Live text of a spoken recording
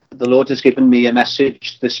The Lord has given me a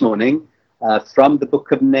message this morning from the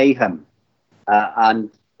book of Nahum,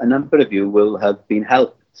 and a number of you will have been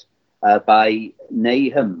helped by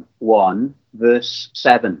Nahum 1 verse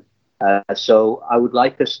 7. So I would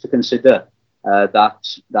like us to consider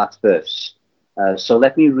that verse. So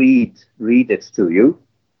let me read it to you.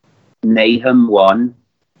 Nahum 1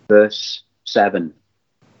 verse 7.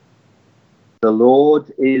 The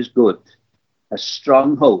Lord is good, a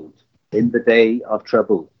stronghold in the day of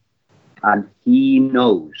trouble, and he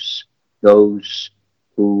knows those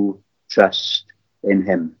who trust in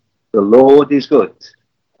him. The Lord is good,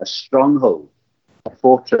 a stronghold, a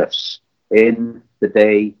fortress in the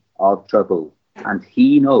day of trouble, and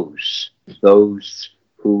he knows those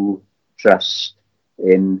who trust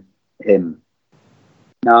in him.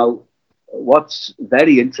 Now, what's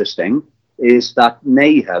very interesting is that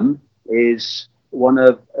Nahum is one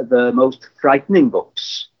of the most frightening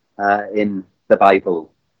books in the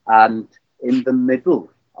Bible, and in the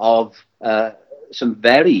middle of some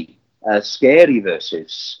very scary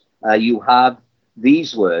verses, you have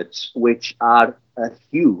these words, which are a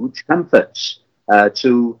huge comfort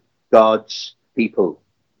to God's people.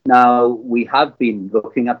 Now, we have been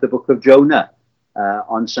looking at the book of Jonah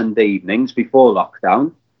on Sunday evenings before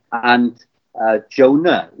lockdown, and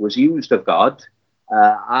Jonah was used of God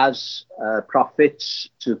as prophets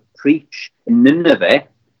to preach in Nineveh,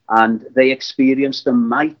 and they experienced a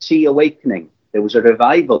mighty awakening. There was a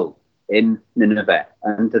revival in Nineveh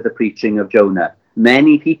under the preaching of Jonah.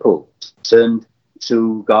 Many people turned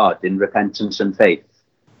to God in repentance and faith.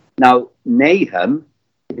 Now, Nahum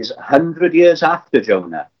is 100 years after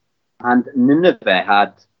Jonah, and Nineveh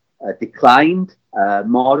had declined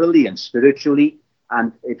morally and spiritually,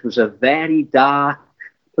 and it was a very dark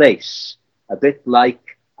place, a bit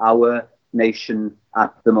like our nation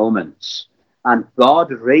at the moment. And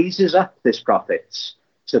God raises up this prophet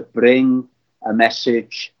to bring a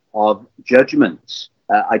message of judgment.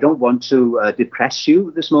 I don't want to depress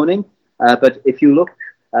you this morning, but if you look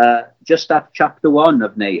just at chapter 1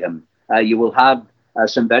 of Nahum, you will have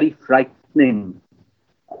some very frightening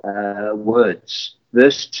words.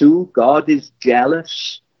 Verse 2, God is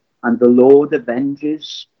jealous and the Lord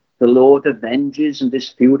avenges. The Lord avenges and is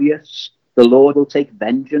furious. The Lord will take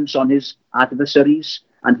vengeance on his adversaries,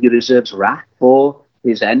 and he reserves wrath for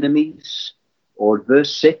his enemies. Or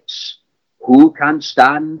verse 6, who can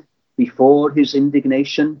stand before his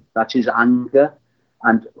indignation, that's his anger,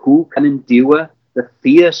 and who can endure the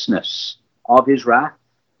fierceness of his wrath?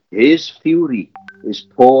 His fury is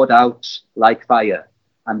poured out like fire,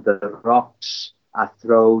 and the rocks are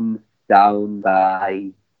thrown down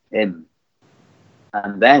by him.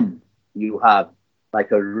 And then you have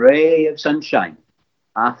like a ray of sunshine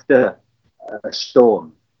after a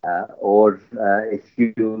storm, or if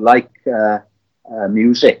you like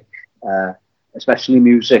music, especially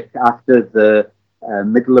music after the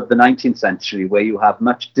middle of the 19th century, where you have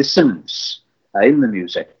much dissonance in the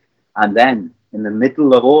music. And then in the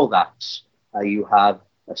middle of all that, you have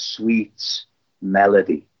a sweet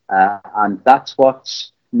melody. And that's what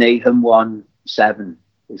Nahum 1:7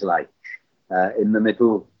 is like, in the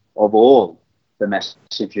middle of all the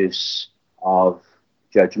messages of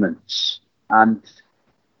judgments. And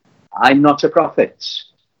I'm not a prophet.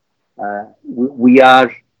 We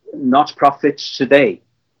are not prophets today,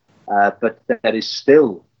 but there is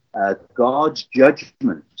still God's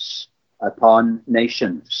judgments upon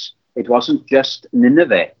nations. It wasn't just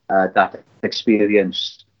Nineveh that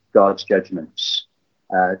experienced God's judgments.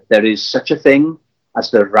 There is such a thing as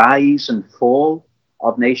the rise and fall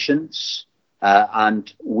of nations,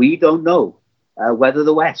 and we don't know whether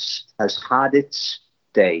the West has had its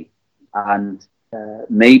day, and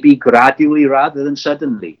maybe gradually rather than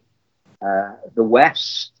suddenly. The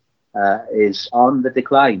West is on the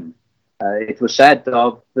decline. It was said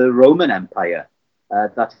of the Roman Empire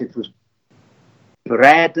that it was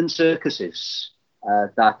bread and circuses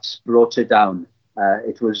that brought it down.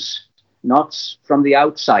 It was not from the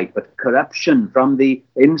outside, but corruption from the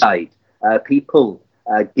inside. People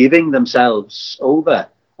giving themselves over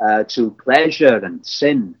to pleasure and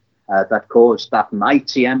sin that caused that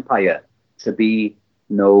mighty empire to be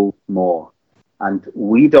no more. And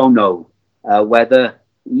we don't know whether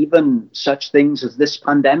even such things as this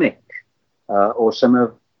pandemic or some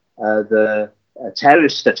of the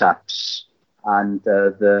terrorist attacks and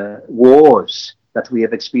the wars that we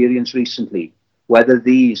have experienced recently, whether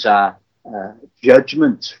these are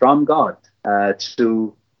judgments from God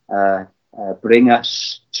to bring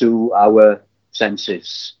us to our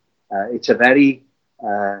senses. It's a very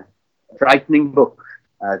frightening book,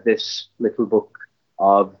 this little book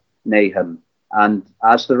of Nahum. And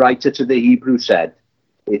as the writer to the Hebrews said,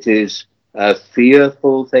 It is a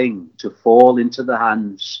fearful thing to fall into the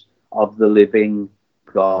hands of the living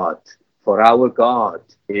God. For our God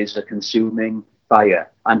is a consuming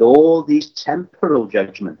fire. And all these temporal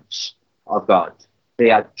judgments of God,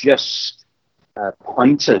 they are just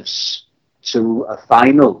pointers to a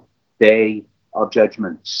final day of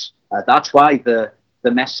judgments. That's why the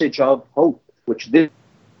message of hope, which this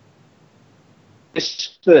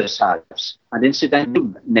verse has, and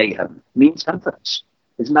incidentally, Nahum, means comfort.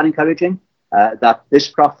 Isn't that encouraging? That this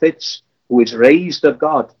prophet, who is raised of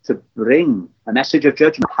God to bring a message of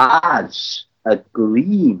judgment, has a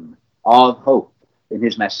gleam of hope in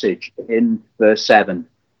his message in verse 7.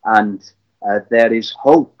 And there is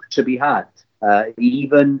hope to be had,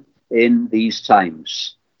 even in these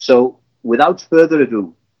times. So, without further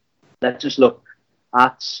ado, let us look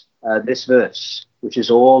at this verse, which is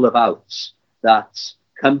all about that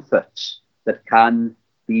comfort that can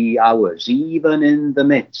be ours, even in the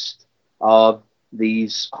midst of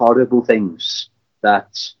these horrible things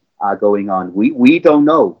that are going on. We don't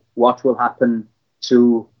know what will happen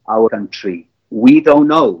to our country. We don't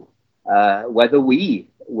know whether we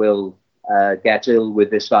will get ill with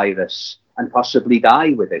this virus and possibly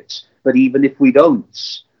die with it. But even if we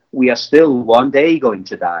don't, we are still one day going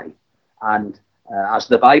to die. And as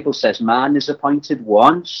the Bible says, man is appointed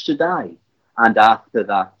once to die, and after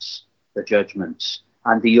that, the judgment.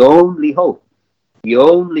 And the only hope, the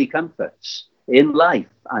only comfort in life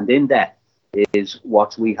and in death is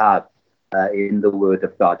what we have in the Word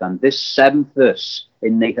of God. And this 7th verse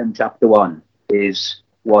in Nahum chapter 1 is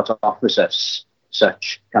what offers us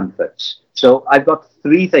such comfort. So I've got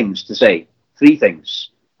 3 things to say, 3 things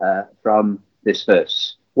from this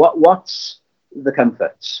verse. What's the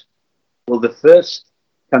comfort? Well, the first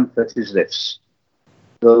comfort is this: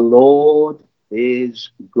 the Lord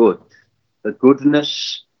is good, the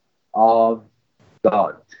goodness of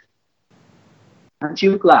God. Aren't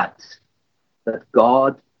you glad that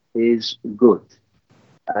God is good?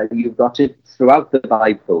 You've got it throughout the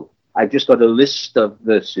Bible. I've just got a list of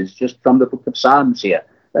verses just from the book of Psalms here.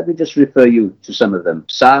 Let me just refer you to some of them.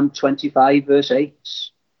 Psalm 25, verse 8.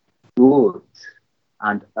 Good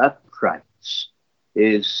and upright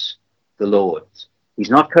is the Lord. He's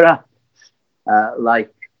not corrupt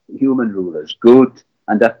like human rulers. Good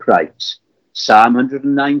and upright. Psalm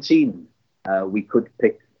 119. We could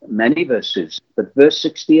pick many verses, but verse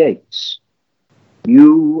 68.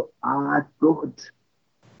 You are good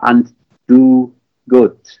and do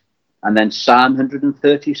good. And then Psalm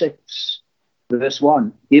 136, verse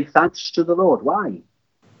 1. Give thanks to the Lord. Why?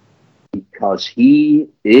 Because he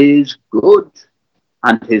is good,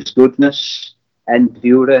 and his goodness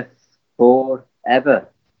endureth forever.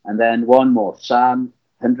 And then one more, Psalm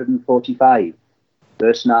 145,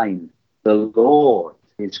 verse 9. The Lord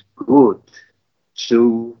is good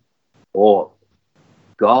to all.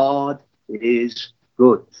 God is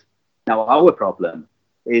good. Now, our problem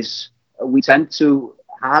is we tend to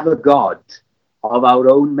have a God of our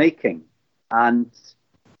own making, and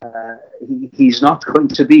he's not going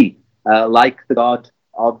to be like the God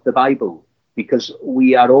of the Bible, because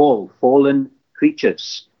we are all fallen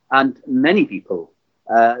creatures. And many people,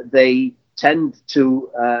 they tend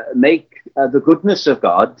to make the goodness of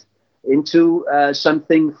God into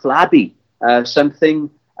something flabby,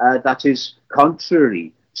 something that is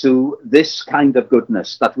contrary to this kind of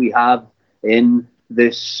goodness that we have in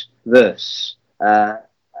this verse.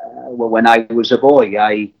 When I was a boy,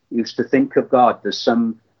 I used to think of God as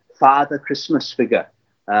some Father Christmas figure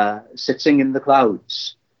sitting in the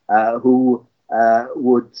clouds, who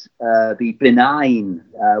would be benign,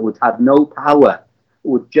 would have no power,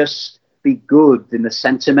 would just be good in a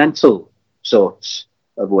sentimental sort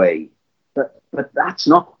of way. But that's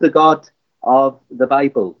not the God of the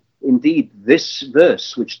Bible. Indeed, this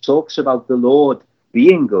verse, which talks about the Lord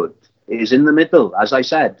being good, is in the middle, as I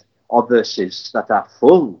said, of verses that are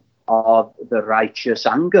full of the righteous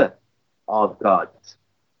anger of God.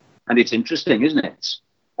 And it's interesting, isn't it?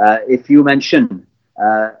 If you mention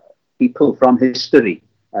people from history,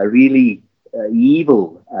 really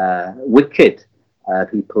evil, wicked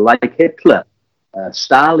people like Hitler,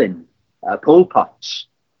 Stalin, Pol Pot,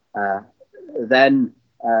 then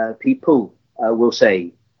people will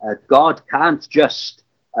say, God can't just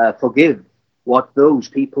forgive what those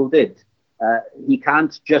people did. He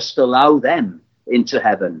can't just allow them into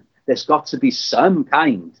heaven. There's got to be some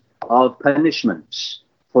kind of punishment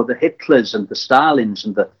for the Hitlers and the Stalins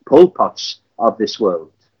and the Pol Pots of this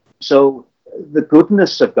world. So the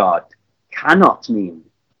goodness of God cannot mean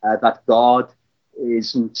that God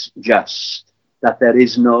isn't just, that there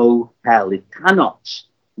is no hell. It cannot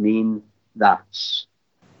mean that.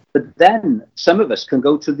 But then some of us can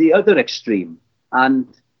go to the other extreme, and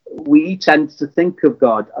we tend to think of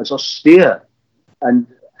God as austere and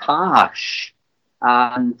harsh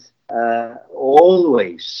and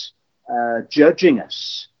always judging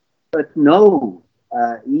us. But no,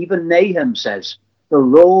 even Nahum says, the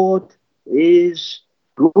Lord is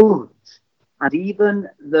good. And even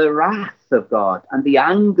the wrath of God and the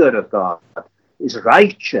anger of God is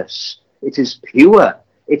righteous. It is pure.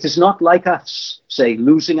 It is not like us, say,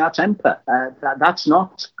 losing our temper. That's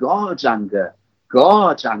not God's anger.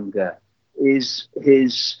 God's anger is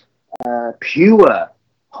his pure,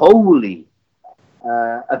 holy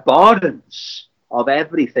abhorrence of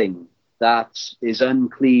everything that is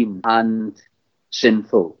unclean and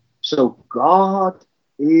sinful. So God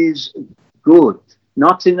is good,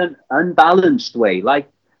 not in an unbalanced way like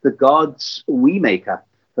the gods we make up,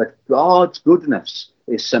 but God's goodness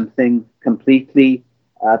is something completely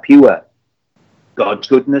pure. God's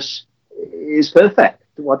goodness is perfect.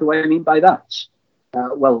 What do I mean by that?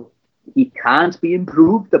 Well, he can't be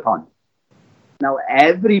improved upon. Now,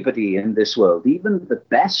 everybody in this world, even the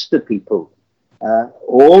best of people,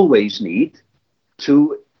 always need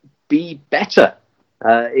to be better.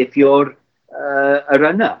 If you're a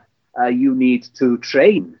runner, you need to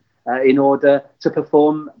train in order to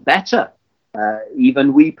perform better.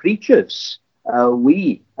 Even we preachers,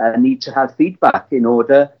 we need to have feedback in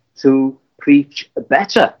order to preach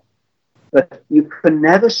better. But you can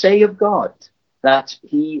never say of God that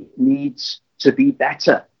he needs to be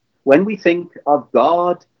better. When we think of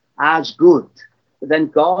God as good, then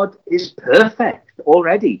God is perfect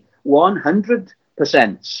already, 100%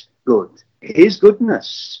 good. His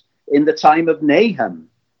goodness in the time of Nahum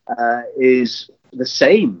is the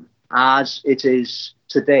same as it is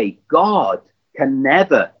today. God can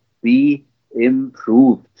never be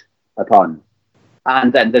improved upon.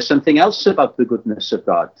 And then there's something else about the goodness of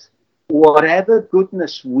God. Whatever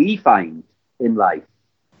goodness we find in life,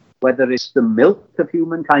 whether it's the milk of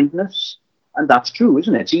human kindness, and that's true,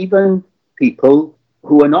 isn't it? Even people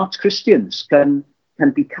who are not Christians can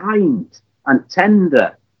be kind and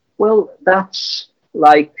tender. Well, that's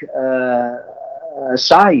like a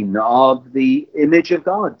sign of the image of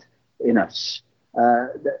God in us.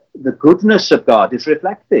 The goodness of God is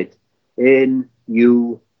reflected in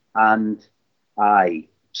you and I.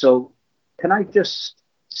 So can I just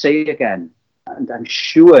say again, and I'm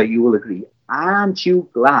sure you will agree, aren't you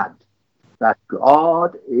glad that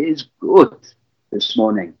God is good this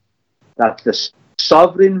morning? That the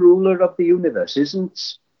sovereign ruler of the universe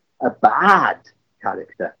isn't a bad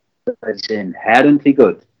character, but it's inherently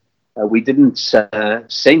good. We didn't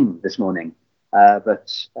sing this morning,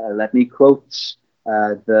 but let me quote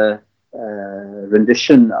the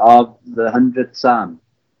rendition of the 100th Psalm.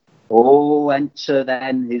 Oh, enter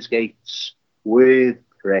then his gates with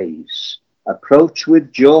praise. Approach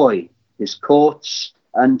with joy his courts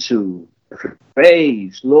unto.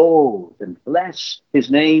 Praise, Lord, and bless his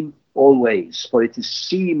name always, for it is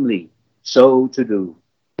seemly so to do.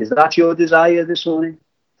 Is that your desire this morning?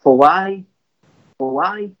 For why? For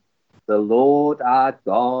why? The Lord our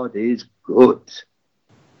God is good.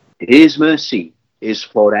 His mercy is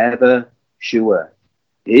forever sure.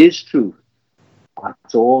 His truth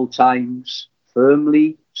at all times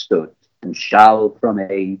firmly stood, and shall from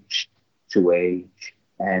age to age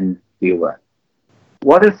endure.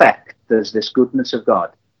 What effect does this goodness of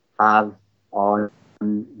God have on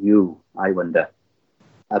you, I wonder?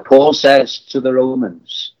 Paul says to the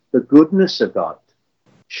Romans, the goodness of God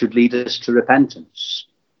should lead us to repentance.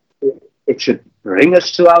 It should bring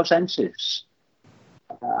us to our senses.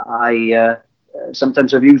 I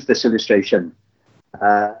sometimes have used this illustration.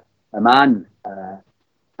 A man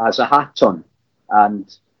has a hat on,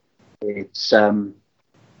 and it's a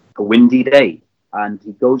windy day, and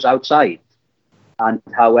he goes outside. And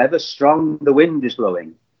however strong the wind is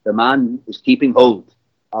blowing, the man is keeping hold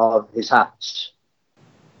of his hat.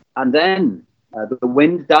 And then the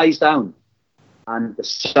wind dies down and the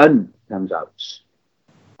sun comes out.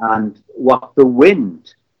 And what the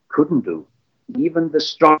wind couldn't do, even the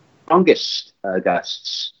strongest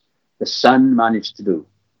gusts, the sun managed to do.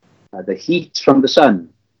 The heat from the sun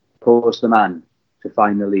caused the man to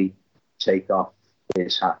finally take off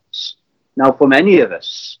his hat. Now, for many of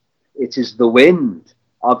us, it is the wind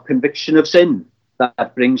of conviction of sin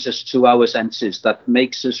that brings us to our senses, that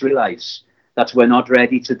makes us realize that we're not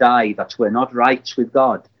ready to die, that we're not right with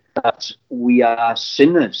God, that we are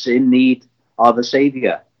sinners in need of a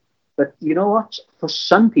savior. But you know what? For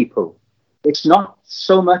some people, it's not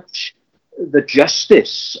so much the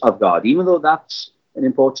justice of God, even though that's an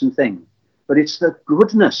important thing, but it's the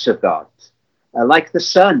goodness of God, like the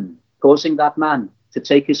sun causing that man to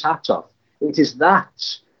take his hat off. It is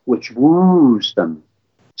that which woos them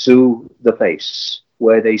to the place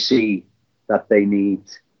where they see that they need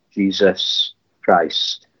Jesus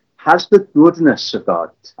Christ. Has the goodness of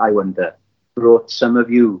God, I wonder, brought some of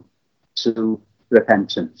you to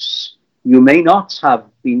repentance? You may not have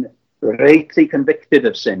been greatly convicted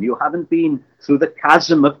of sin. You haven't been through the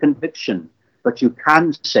chasm of conviction, but you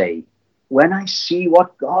can say, when I see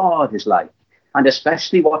what God is like, and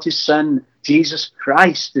especially what his son Jesus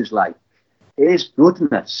Christ is like, his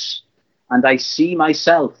goodness, and I see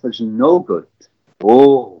myself as no good,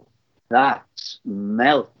 oh, that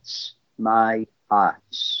melts my heart.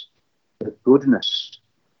 The goodness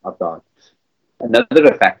of God. Another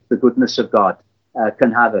effect the goodness of God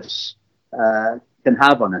can have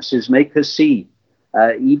on us is make us see,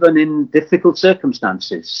 even in difficult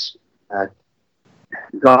circumstances,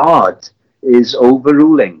 God is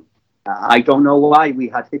overruling. I don't know why we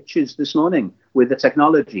had hitches this morning with the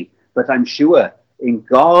technology, but I'm sure in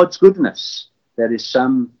God's goodness there is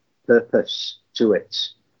some purpose to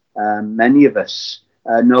it. Many of us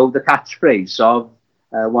know the catchphrase of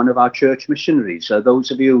one of our church missionaries.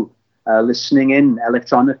 Those of you listening in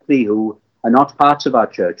electronically who are not part of our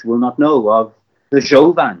church will not know of the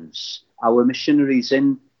Jovans, our missionaries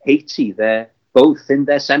in Haiti. They're both in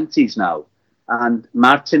their 70s now. And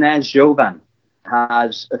Martinez Jovan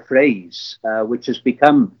has a phrase which has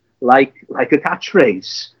become like a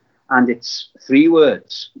catchphrase. And it's 3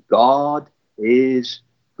 words: God is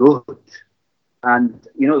good. And,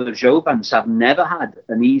 you know, the Jovans have never had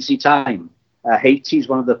an easy time. Haiti is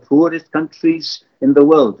one of the poorest countries in the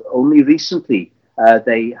world. Only recently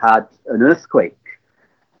they had an earthquake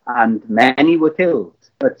and many were killed.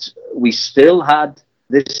 But we still had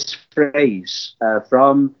this phrase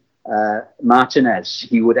from Martinez.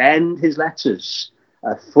 He would end his letters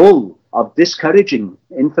full of discouraging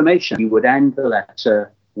information. He would end the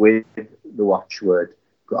letter with the watchword,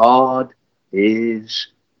 God is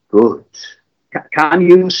good. Can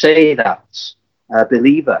you say that,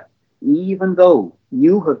 believer, even though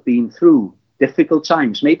you have been through difficult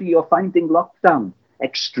times? Maybe you're finding lockdown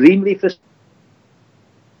extremely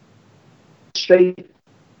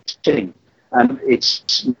frustrating.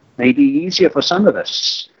 It's maybe easier for some of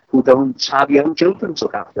us who don't have young children to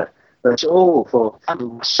look after. But for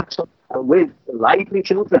families with lively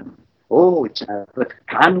children, but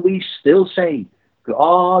can we still say,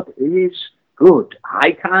 God is good?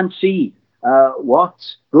 I can't see what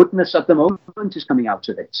goodness at the moment is coming out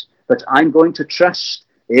of it, but I'm going to trust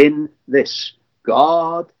in this.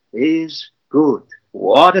 God is good.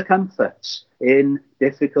 What a comfort in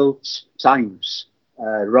difficult times.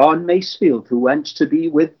 Ron Macefield, who went to be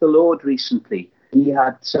with the Lord recently, he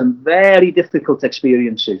had some very difficult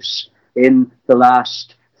experiences in the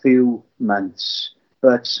last few months.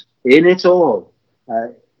 But in it all,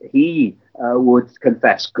 he would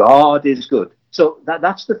confess, God is good. So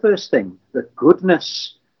that's the first thing, the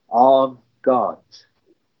goodness of God.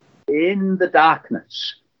 In the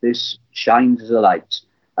darkness, this shines as a light.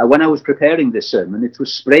 When I was preparing this sermon, it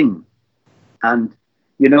was spring. And,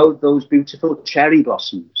 you know, those beautiful cherry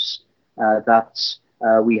blossoms that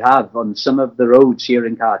we have on some of the roads here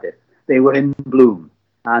in Cardiff, they were in bloom.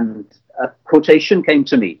 And a quotation came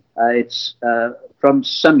to me. It's from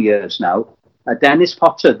some years now. Dennis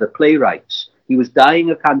Potter, the playwright, he was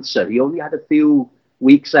dying of cancer. He only had a few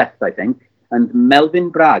weeks left, I think. And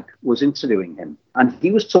Melvyn Bragg was interviewing him. And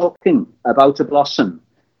he was talking about a blossom.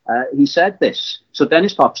 He said this. So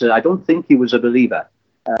Dennis Potter, I don't think he was a believer.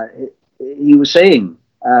 He was saying,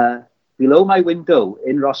 below my window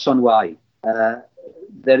in Ross-on-Wye,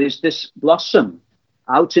 there is this blossom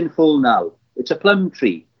out in full now. It's a plum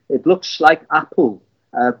tree. It looks like apple,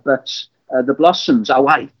 but the blossoms are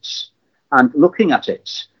white. And looking at it,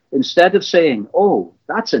 instead of saying, oh,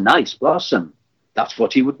 that's a nice blossom, that's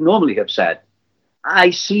what he would normally have said.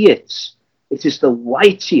 I see it. It is the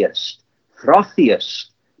whitest,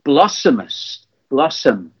 frothiest, blossomest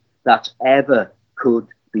blossom that ever could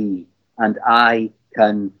be. And I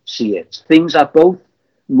can see it. Things are both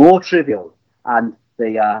more trivial and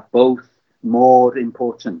they are both more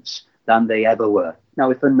important than they ever were. Now,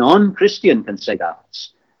 if a non-Christian can say that,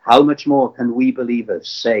 how much more can we believers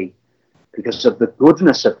say? Because of the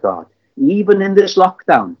goodness of God, even in this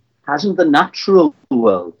lockdown, hasn't the natural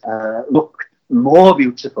world looked more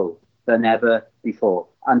beautiful than ever before?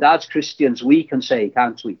 And as Christians, we can say,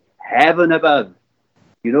 can't we? Heaven above.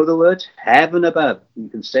 You know the word? Heaven above. You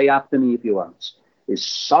can say after me if you want. Is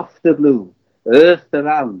softer blue. Earth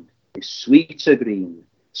around is sweeter green.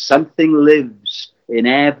 Something lives in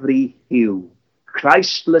every hue.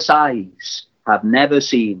 Christless eyes have never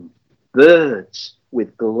seen. Birds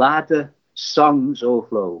with gladder songs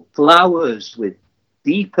o'erflow, flowers with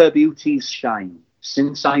deeper beauties shine,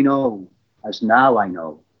 since I know, as now I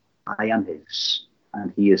know, I am his,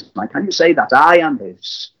 and he is mine. Can you say that? I am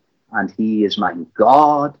his, and he is mine.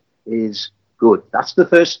 God is good. That's the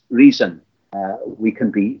first reason we can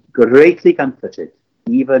be greatly comforted,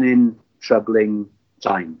 even in troubling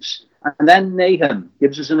times. And then Nahum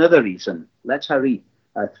gives us another reason. Let's hurry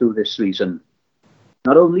through this reason.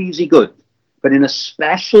 Not only is he good, but in a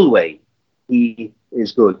special way, he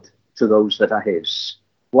is good to those that are his.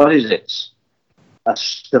 What is it? A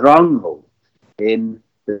stronghold in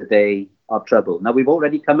the day of trouble. Now, we've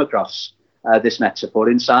already come across this metaphor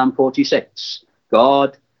in Psalm 46.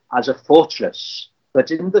 God as a fortress.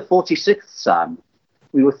 But in the 46th Psalm,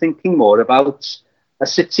 we were thinking more about a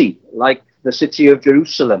city, like the city of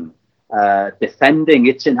Jerusalem, defending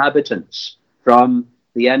its inhabitants from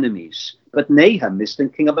the enemies. But Nahum is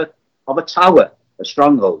thinking of a tower, a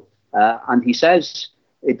stronghold. And he says,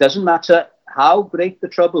 it doesn't matter how great the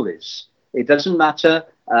trouble is. It doesn't matter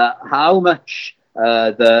how much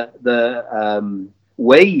the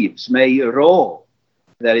waves may roar.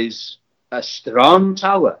 There is a strong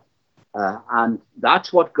tower. And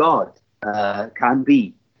that's what God can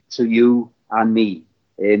be to you and me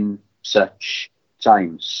in such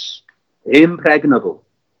times. Impregnable,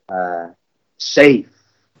 safe,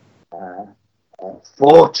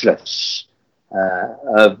 fortress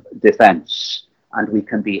of defense, and we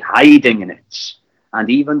can be hiding in it. And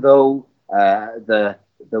even though the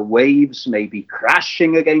waves may be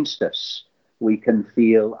crashing against us, we can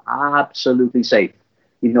feel absolutely safe.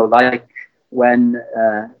 You know, like when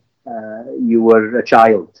you were a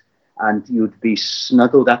child and you'd be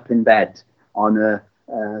snuggled up in bed on a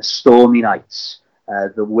stormy night.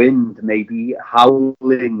 The wind may be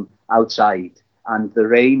howling outside and the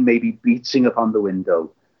rain may be beating upon the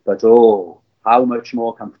window. But oh, how much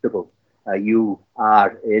more comfortable you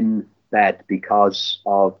are in bed because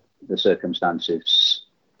of the circumstances.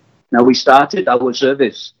 Now, we started our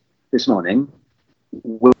service this morning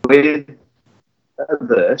with a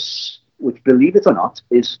verse which, believe it or not,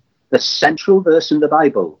 is the central verse in the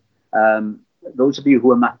Bible. Those of you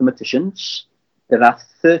who are mathematicians, there are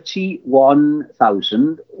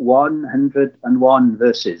 31,101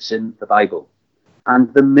 verses in the Bible.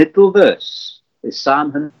 And the middle verse is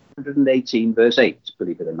Psalm 118, verse 8,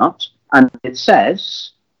 believe it or not. And it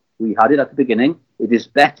says, we had it at the beginning, it is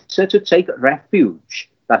better to take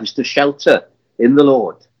refuge, that is to shelter in the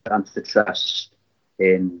Lord, than to trust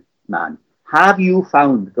in man. Have you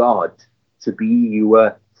found God to be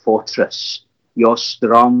your fortress, your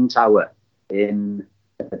strong tower in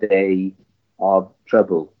a day of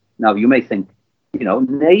trouble? Now, you may think, you know,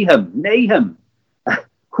 Nahum,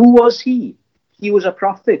 who was he? He was a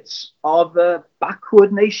prophet of a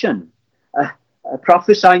backward nation,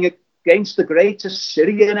 prophesying against the great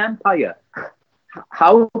Assyrian Empire.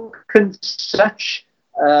 How can such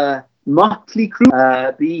motley crew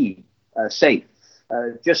be safe?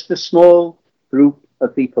 Just a small group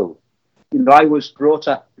of people. You know, I was brought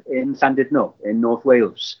up in Llandudno in North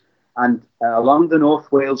Wales, and along the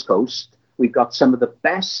North Wales coast, we've got some of the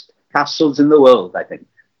best castles in the world, I think.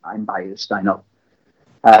 I'm biased, I know.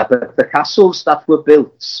 But the castles that were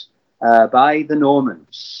built by the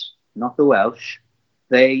Normans, not the Welsh,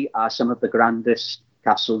 they are some of the grandest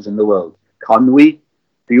castles in the world. Conwy,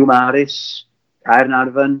 Beaumaris,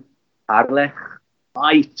 Caernarfon, Harlech,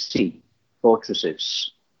 mighty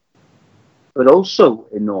fortresses. But also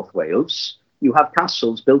in North Wales, you have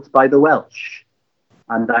castles built by the Welsh,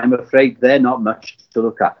 and I'm afraid they're not much to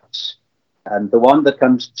look at. And the one that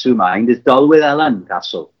comes to mind is Dolwydd Ellan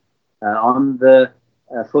Castle, on the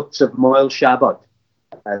foot of Moel Shabod.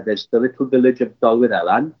 There's the little village of Dolwydd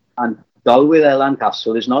Ellan, and Dolwydd Ellan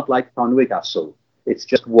Castle is not like Conwy Castle. It's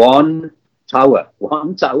just one tower.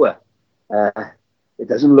 It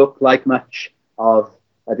doesn't look like much of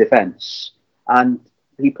a defense. And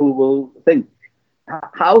people will think,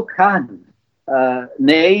 how can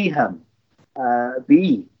Nahum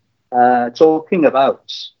be talking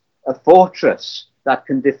about a fortress that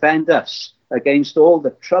can defend us against all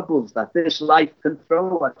the troubles that this life can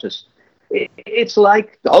throw at us? It's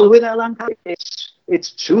like Dolwydd Ellan.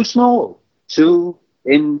 It's too small, too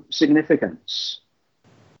insignificant.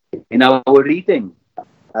 In our reading,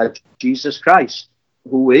 Jesus Christ,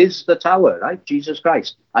 who is the tower, right? Jesus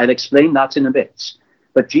Christ. I'll explain that in a bit.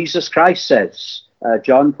 But Jesus Christ says,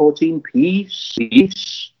 John 14, peace,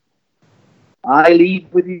 peace, I leave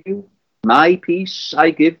with you. My peace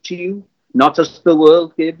I give to you. Not as the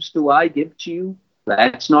world gives, do I give to you.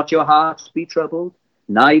 Let not your hearts be troubled,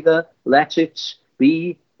 neither let it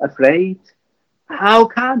be afraid. How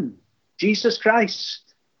can Jesus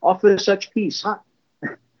Christ offer such peace.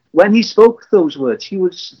 When he spoke those words, he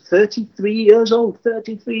was 33 years old.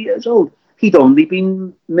 33 years old. He'd only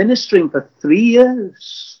been ministering for 3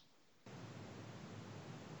 years.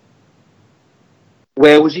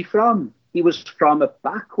 Where was he from? He was from a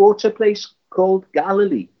backwater place called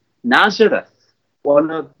Galilee, Nazareth, one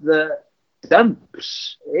of the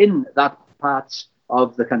dumps in that part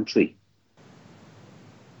of the country.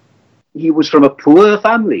 He was from a poor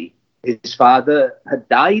family. His father had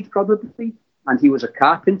died probably, and he was a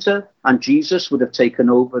carpenter, and Jesus would have taken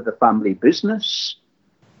over the family business.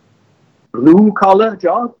 Blue-collar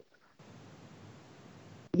job.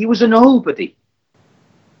 He was a nobody.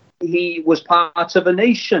 He was part of a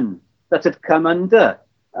nation that had come under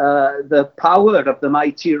the power of the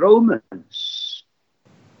mighty Romans.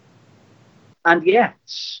 And yet,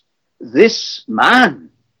 this man,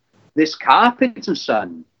 this carpenter's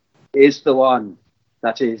son, is the one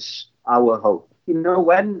that is our hope. You know,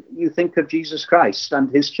 when you think of Jesus Christ and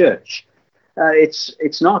his church,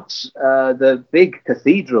 it's not the big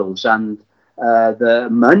cathedrals and the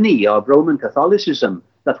money of Roman Catholicism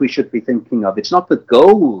that we should be thinking of. It's not the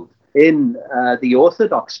gold in the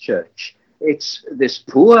Orthodox Church. It's this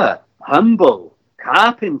poor, humble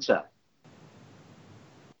carpenter.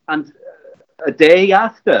 And a day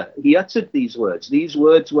after he uttered these words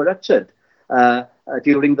were uttered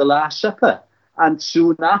during the Last Supper. And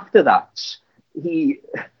soon after that, he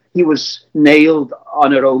was nailed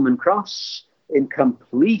on a Roman cross in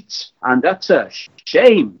complete and utter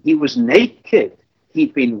shame. He was naked.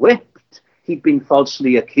 He'd been whipped. He'd been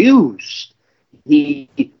falsely accused. He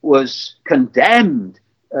was condemned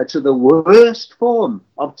to the worst form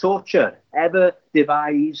of torture ever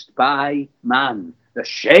devised by man. The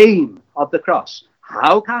shame of the cross.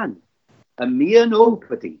 How can a mere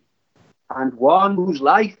nobody and one whose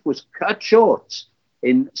life was cut short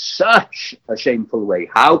in such a shameful way,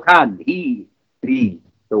 how can he be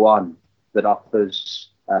the one that offers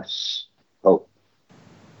us hope?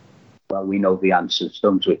 Well, we know the answers,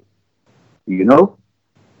 don't we? Do you know?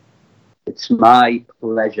 It's my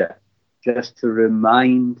pleasure just to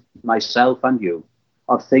remind myself and you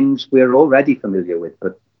of things we're already familiar with.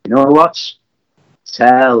 But you know what?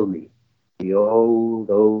 Tell me the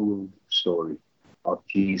old story of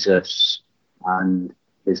Jesus and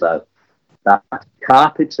his love. That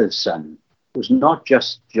carpenter's son was not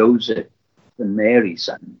just Joseph and Mary's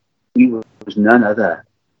son. He was none other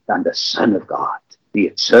than the Son of God, the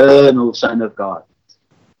eternal Son of God,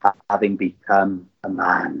 having become a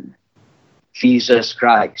man. Jesus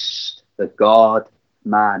Christ, the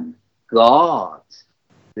God-man. God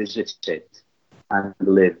visited and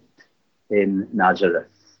lived in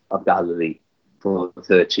Nazareth of Galilee for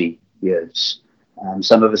 30 years.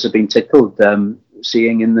 Some of us have been tickled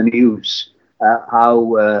seeing in the news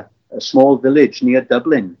how a small village near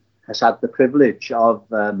Dublin has had the privilege of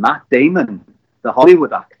Matt Damon, the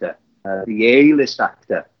Hollywood actor, the A-list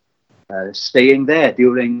actor, staying there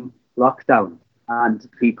during lockdown, and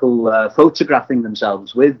people photographing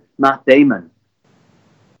themselves with Matt Damon.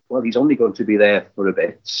 Well, he's only going to be there for a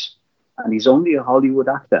bit, and he's only a Hollywood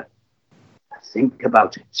actor. Think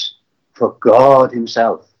about it. For God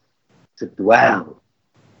himself to dwell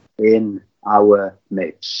in our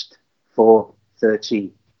midst for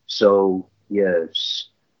 30 so years.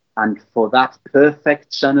 And for that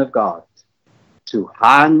perfect Son of God to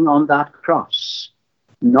hang on that cross,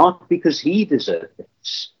 not because he deserved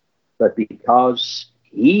it, but because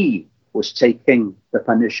he was taking the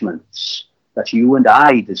punishments that you and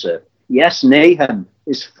I deserve. Yes, Nahum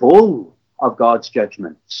is full of God's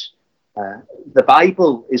judgments. The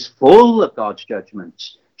Bible is full of God's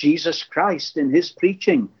judgments. Jesus Christ in his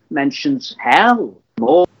preaching mentions hell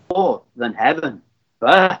more than heaven.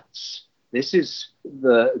 But this is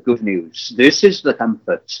the good news. This is the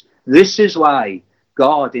comfort. This is why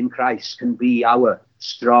God in Christ can be our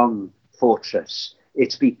strong fortress.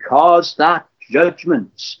 It's because that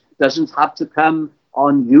judgment doesn't have to come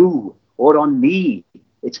on you or on me.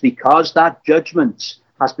 It's because that judgment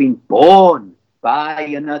has been borne by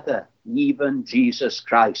another, even Jesus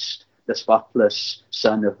Christ, the spotless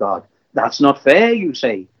Son of God. That's not fair, you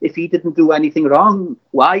say. If he didn't do anything wrong,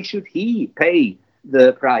 why should he pay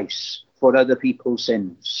the price for other people's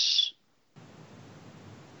sins?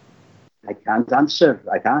 I can't answer,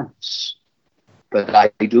 I can't. But I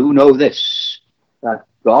do know this, that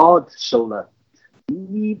God so loved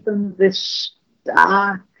even this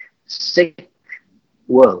dark, sick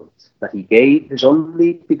world, that he gave his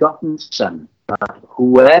only begotten Son, that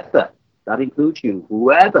whoever, that includes you,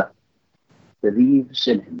 whoever believes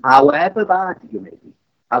in him, however bad you may be,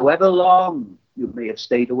 however long you may have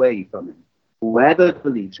stayed away from him, whoever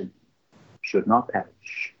believes in him should not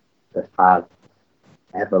perish, that have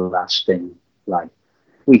everlasting life.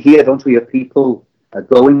 We hear, don't we, of people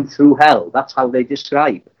going through hell. That's how they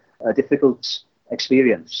describe a difficult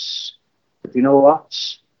experience. But you know what?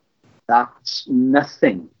 That's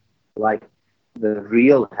nothing like the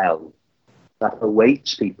real hell that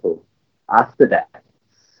awaits people after death.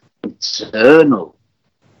 Eternal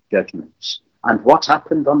judgments. And what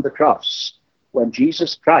happened on the cross when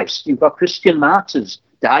Jesus Christ, you've got Christian martyrs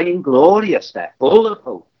dying glorious death, full of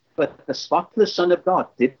hope. But the spotless Son of God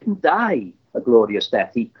didn't die a glorious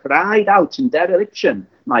death. He cried out in dereliction,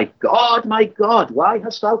 my God, why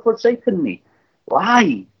hast thou forsaken me?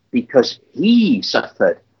 Why? Because he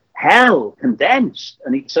suffered hell condensed,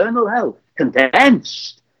 an eternal hell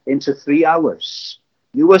condensed into 3 hours.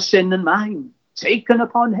 Your sin and mine taken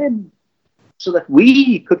upon him, so that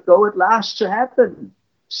we could go at last to heaven,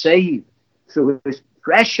 saved through his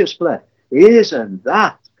precious blood. Isn't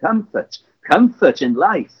that comfort? Comfort in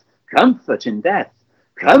life, comfort in death,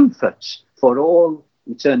 comfort for all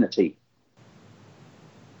eternity.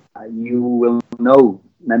 You will know,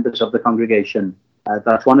 members of the congregation,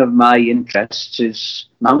 that one of my interests is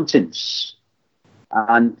mountains.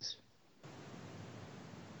 And,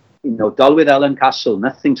 Dolwyd Ellen Castle,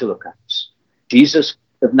 nothing to look at. Jesus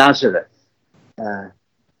of Nazareth, a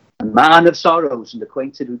man of sorrows and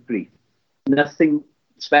acquainted with grief, nothing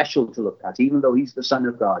special to look at, even though he's the Son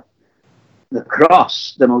of God. The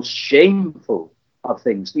cross, the most shameful of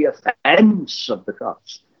things, the offense of the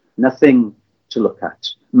cross, nothing to look at.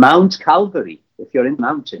 Mount Calvary, if you're in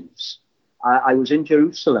mountains. I was in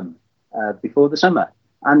Jerusalem before the summer,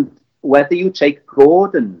 and whether you take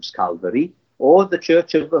Gordon's Calvary or the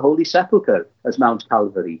Church of the Holy Sepulchre as Mount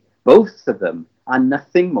Calvary, both of them are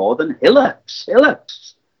nothing more than hillocks.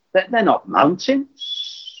 They're not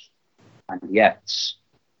mountains. And yet,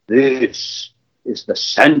 this is the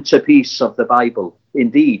centerpiece of the Bible.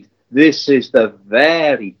 Indeed, this is the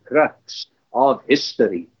very crux of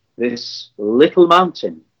history. This little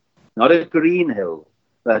mountain, not a green hill,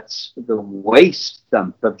 but the waste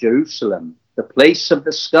dump of Jerusalem, the place of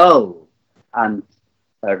the skull, and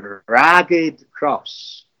a ragged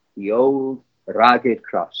cross, the old ragged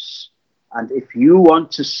cross. And if you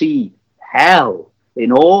want to see hell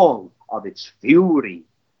in all of its fury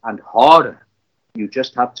and horror, you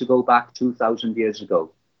just have to go back 2,000 years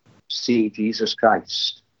ago, see Jesus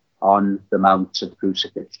Christ on the Mount of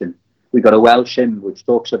Crucifixion. We got a Welsh hymn which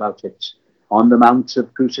talks about it. On the Mount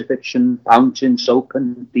of Crucifixion, fountains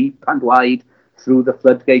open deep and wide through the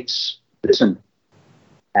floodgates. Listen,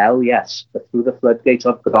 hell, yes, but through the floodgate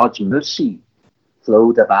of God's mercy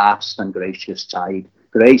flowed a vast and gracious tide.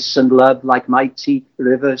 Grace and love like mighty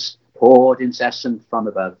rivers poured incessant from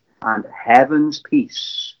above, and heaven's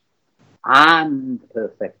peace and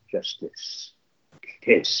perfect justice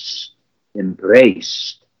kissed,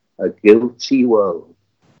 embraced a guilty world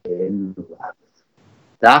in love.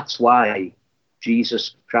 That's why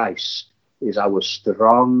Jesus Christ is our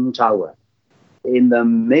strong tower in the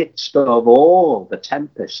midst of all the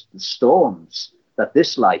tempests and storms that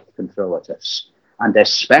this life can throw at us, and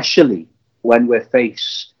especially when we're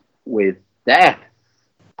faced with death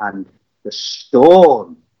and the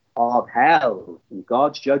storm of hell and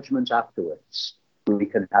God's judgment afterwards. We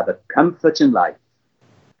can have a comfort in life,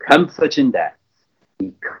 comfort in death,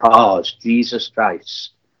 because Jesus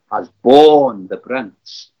Christ has borne the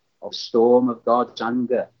brunt of the storm of God's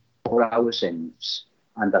anger for our sins,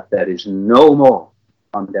 and that there is no more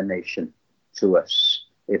condemnation to us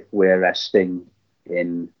if we're resting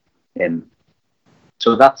in him.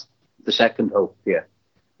 So that's the second hope here.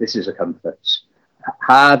 This is a comfort.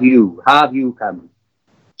 Have you come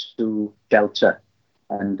to shelter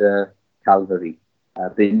and Calvary?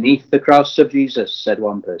 Beneath the cross of Jesus, said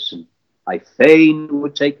one person, I fain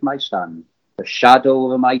would take my stand, the shadow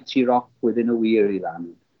of a mighty rock within a weary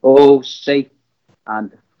land. Oh, safe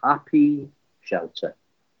and happy shelter.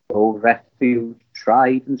 Oh, refuge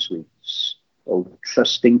tried and sweet. Oh,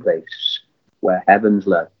 trusting place where heaven's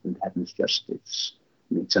love and heaven's justice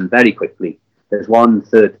meet. And very quickly, there's one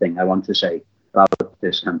third thing I want to say about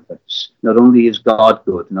this comfort. Not only is God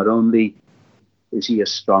good, not only is he a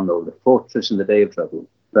stronghold, a fortress in the day of trouble,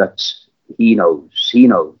 but he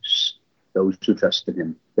knows those who trust in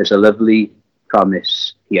him. There's a lovely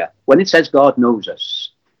promise here. When it says God knows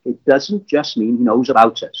us, it doesn't just mean he knows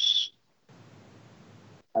about us.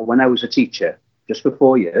 When I was a teacher, just for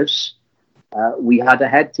 4 years, we had a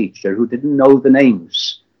head teacher who didn't know the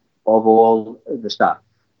names of all the staff.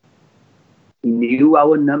 He knew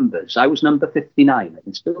our numbers. I was number 59. I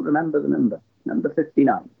can still remember the number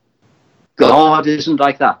 59. God isn't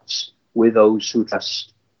like that with those who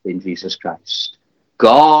trust in Jesus Christ.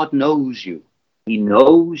 God knows you. He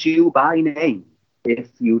knows you by name if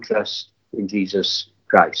you trust in Jesus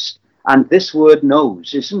Christ. And this word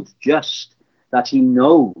knows isn't just that he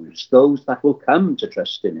knows those that will come to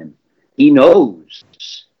trust in him. He knows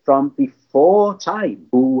from before time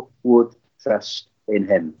who would trust in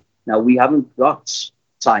him. Now, we haven't got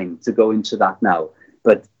time to go into that now,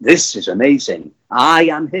 but this is amazing. I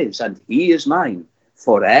am his and he is mine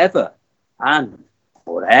forever and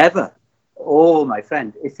forever. Oh, my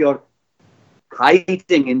friend, if you're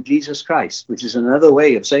hiding in Jesus Christ, which is another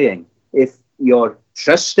way of saying, if you're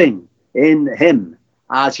trusting in him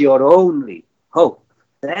as your only hope,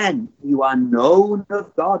 then you are known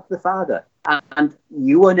of God the Father, and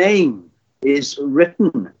your name is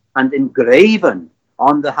written and engraven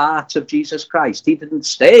on the heart of Jesus Christ. He didn't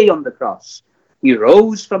stay on the cross. He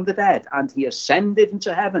rose from the dead and he ascended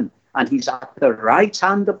into heaven, and he's at the right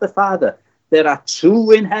hand of the Father. There are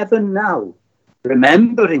two in heaven now,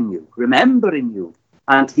 remembering you,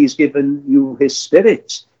 and he's given you his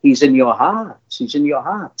Spirit. He's in your heart. He's in your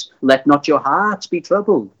heart. Let not your heart be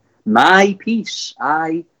troubled. My peace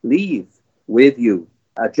I leave with you.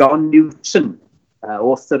 John Newton,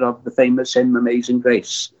 author of the famous hymn Amazing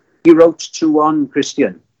Grace, he wrote to one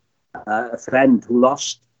Christian, a friend who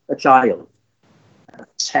lost a child. A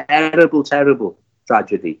terrible, terrible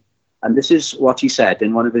tragedy. And this is what he said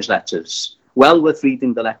in one of his letters. Well worth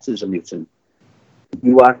reading the letters of Newton.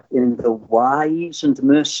 You are in the wise and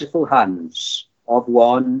merciful hands of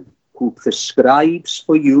one who prescribes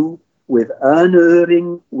for you with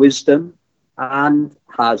unerring wisdom and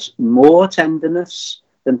has more tenderness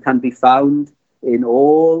than can be found in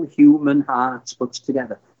all human hearts put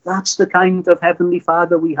together. That's the kind of Heavenly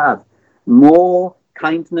Father we have. More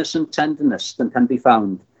kindness and tenderness than can be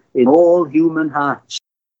found in all human hearts.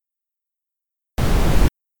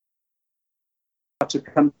 To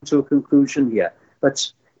come to a conclusion here,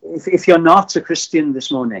 but if you're not a Christian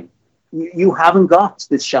this morning, you haven't got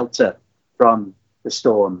this shelter from the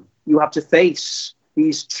storm. You have to face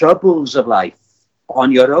these troubles of life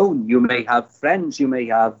on your own. You may have friends, you may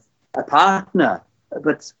have a partner,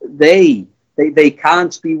 but they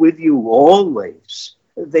can't be with you always.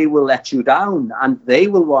 They will let you down and they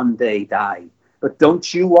will one day die. But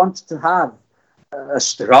don't you want to have a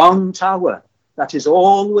strong tower that is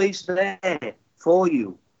always there for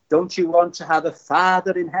you? Don't you want to have a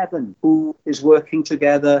Father in heaven who is working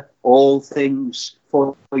together all things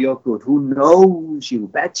for your good, who knows you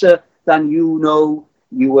better than you know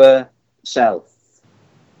yourself?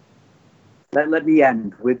 Let me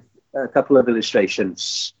end with a couple of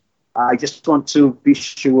illustrations. I just want to be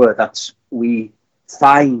sure that we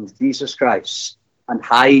find Jesus Christ and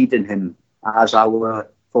hide in him as our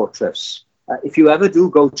fortress. If you ever do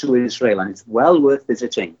go to Israel, and it's well worth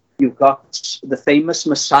visiting, you've got the famous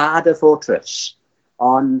Masada fortress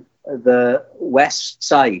on the west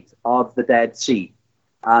side of the Dead Sea,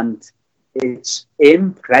 and it's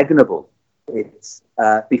impregnable. It's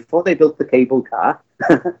before they built the cable car,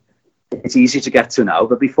 it's easy to get to now,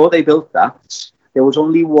 but before they built that, there was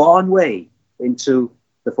only one way into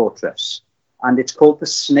the fortress, and it's called the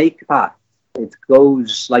Snake Path. It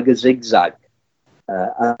goes like a zigzag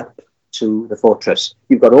up to the fortress.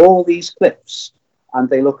 You've got all these cliffs, and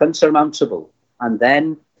they look unsurmountable. And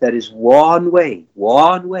then there is one way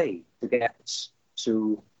to get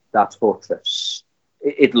to that fortress.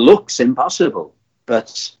 It looks impossible,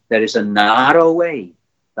 but there is a narrow way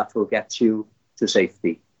that will get you to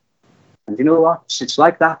safety. And you know what? It's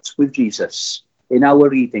like that with Jesus. In our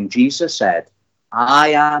reading, Jesus said, I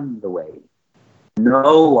am the way.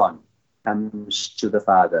 No one comes to the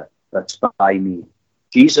Father but by me.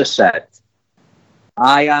 Jesus said,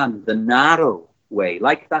 I am the narrow way,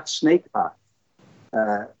 like that snake path.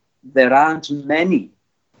 There aren't many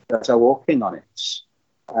that are walking on it.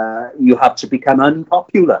 You have to become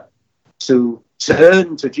unpopular to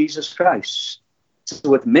turn to Jesus Christ,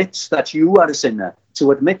 to admit that you are a sinner,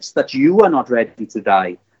 to admit that you are not ready to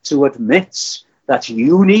die, to admit that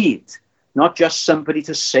you need not just somebody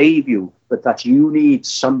to save you, but that you need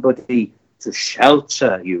somebody to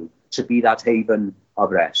shelter you, to be that haven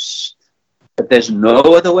of rest. But there's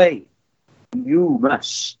no other way. You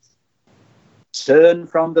must turn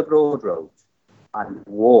from the broad road and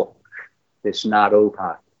walk this narrow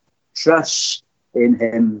path. Trust in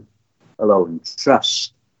him alone.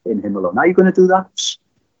 Trust in him alone. Are you going to do that?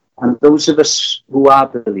 And those of us who are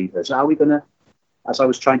believers, are we going to, as I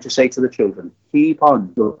was trying to say to the children, keep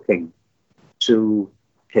on looking to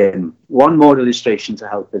him? One more illustration to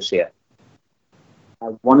help us here.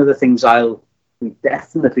 One of the things I'll be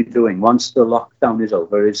definitely doing once the lockdown is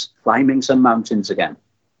over is climbing some mountains again.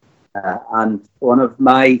 And one of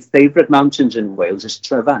my favourite mountains in Wales is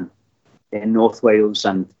Tryfan. in North Wales,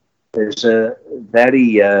 and there's a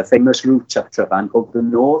very famous route up Tryfan called the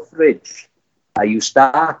North Ridge. You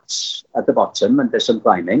start at the bottom and there's some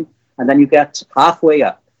climbing, and then you get halfway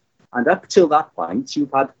up. And up till that point,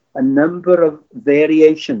 you've had a number of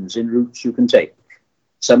variations in routes you can take.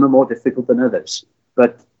 Some are more difficult than others.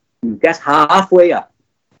 But you get halfway up,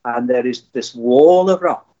 and there is this wall of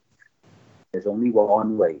rock. There's only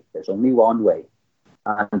one way. There's only one way.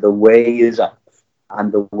 And the way is up,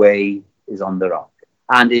 and the way is on the rock.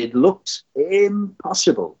 And it looks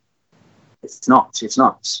impossible. It's not. It's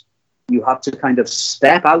not. You have to kind of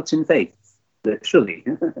step out in faith, literally,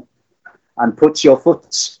 and put your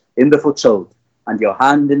foot in the foothold and your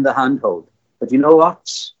hand in the handhold. But you know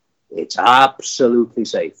what? It's absolutely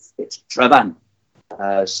safe. It's Tryfan.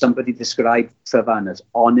 Somebody described Tryfan as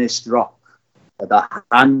honest rock. The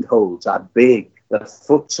handholds are big. The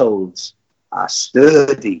footholds are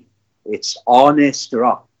sturdy. It's honest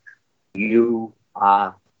rock. You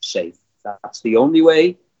are safe. That's the only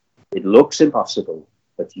way. It looks impossible,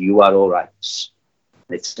 but you are all right.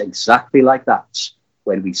 It's exactly like that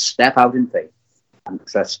when we step out in faith and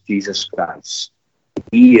trust Jesus Christ.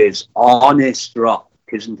 He is honest rock,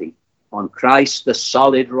 isn't he? On Christ, the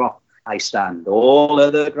solid rock, I stand. All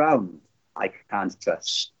other ground I can't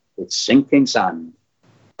trust. It's sinking sand,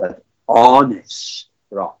 but honest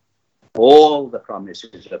rock. All the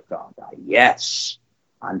promises of God are yes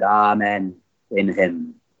and amen in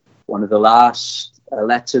him. One of the last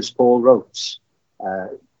letters Paul wrote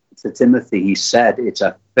to Timothy, he said, it's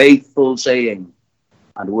a faithful saying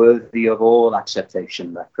and worthy of all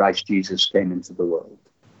acceptation that Christ Jesus came into the world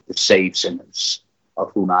to save sinners,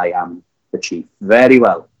 of whom I am the chief. Very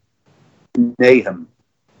well. Nahum,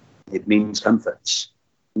 it means comforts.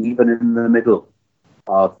 Even in the middle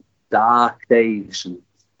of dark days and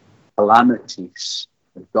calamities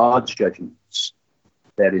and God's judgments,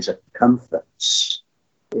 there is a comfort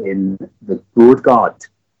in the good God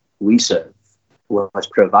we serve, who has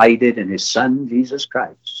provided in his Son, Jesus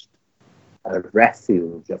Christ, a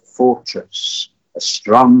refuge, a fortress, a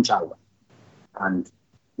strong tower. And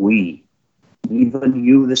we, even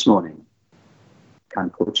you this morning, can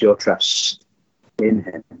put your trust in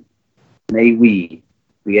him. May we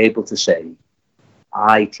be able to say,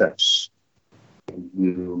 I trust in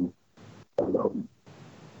you alone,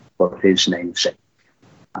 for his name's sake.